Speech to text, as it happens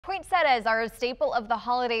Poinsettias are a staple of the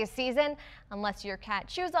holiday season, unless your cat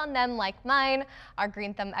chews on them like mine. Our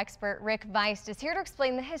Greenthumb expert Rick Vuyst is here to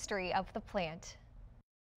explain the history of the plant.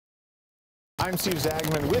 I'm Steve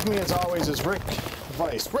Zagman. With me as always is Rick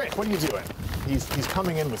Vuyst. Rick, what are you doing? He's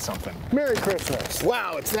coming in with something. Merry Christmas.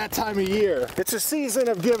 Wow, it's that time of year. It's a season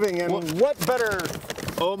of giving, and what better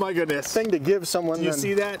oh my goodness thing to give someone Do you than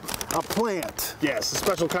see that? a plant. Yes, a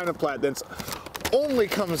special kind of plant that only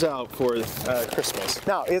comes out for Christmas.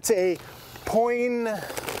 Now, it's a poinsettia.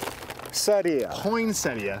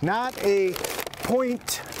 Poinsettia. Not a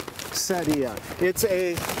poinsettia. It's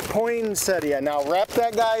a poinsettia. Now, wrap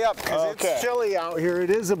that guy up because it's chilly out here. It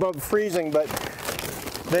is above freezing, but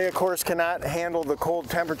they, of course, cannot handle the cold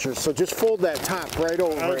temperatures. So just fold that top right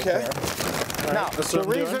over right there. Now, the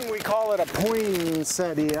reason we call it a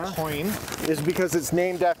poinsettia is because it's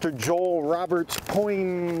named after Joel Roberts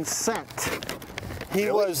Poinsett. He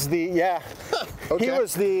was the, he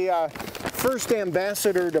was the first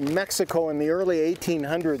ambassador to Mexico in the early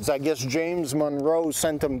 1800s. I guess James Monroe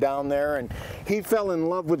sent him down there, and he fell in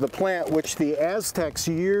love with the plant, which the Aztecs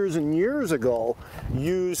years and years ago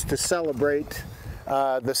used to celebrate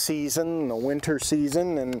the season, the winter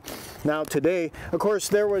season. And now today, of course,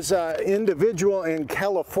 there was an individual in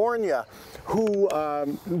California who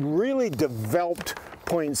really developed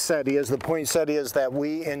poinsettias, the poinsettias that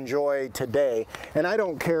we enjoy today. And I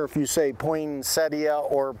don't care if you say poinsettia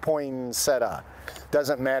or poinsettia.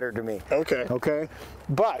 Doesn't matter to me. Okay?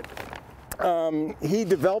 But he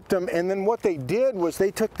developed them, and then what they did was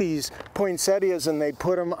they took these poinsettias and they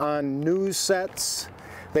put them on news sets.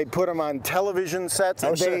 They put them on television sets.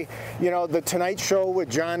 You know, the Tonight Show with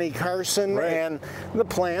Johnny Carson, and the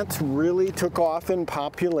plant really took off in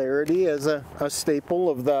popularity as a staple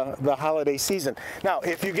of the holiday season. Now,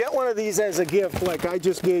 if you get one of these as a gift, like I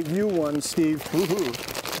just gave you one, Steve,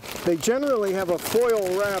 they generally have a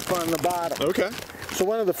foil wrap on the bottom. Okay. So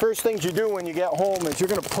one of the first things you do when you get home is you're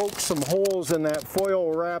going to poke some holes in that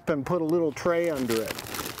foil wrap and put a little tray under it.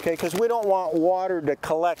 Okay, because we don't want water to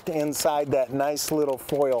collect inside that nice little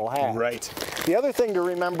foil hat. Right. The other thing to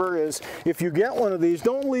remember is if you get one of these,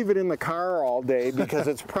 don't leave it in the car all day because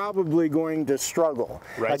it's probably going to struggle.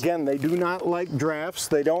 Right. Again, they do not like drafts.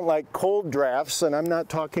 They don't like cold drafts, and I'm not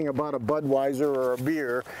talking about a Budweiser or a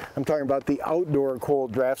beer. I'm talking about the outdoor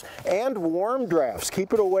cold drafts and warm drafts.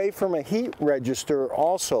 Keep it away from a heat register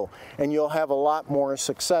also, and you'll have a lot more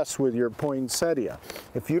success with your poinsettia.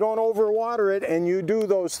 If you don't overwater it and you do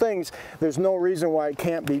those things, there's no reason why it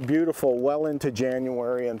can't be beautiful well into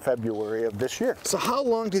January and February of this year. So how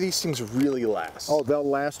long do these things really last? Oh, they'll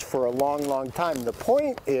last for a long, long time. The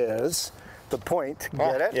point is,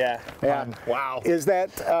 get it? Yeah. Wow. Is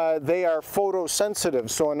that they are photosensitive.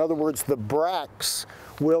 So in other words, the bracts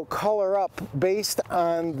will color up based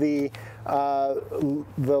on the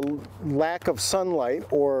lack of sunlight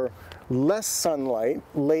or less sunlight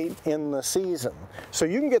late in the season. So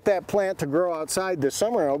you can get that plant to grow outside this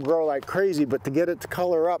summer and it'll grow like crazy, but to get it to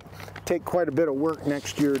color up, take quite a bit of work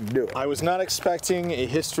next year to do. I was not expecting a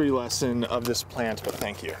history lesson of this plant, but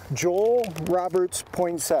thank you. Joel Roberts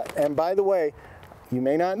Poinsett. And by the way, you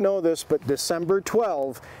may not know this, but December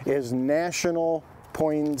 12 is National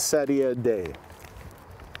Poinsettia Day.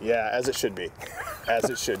 Yeah, as it should be. As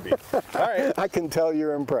it should be. All right. I can tell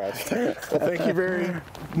you're impressed. Well, thank you very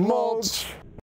much.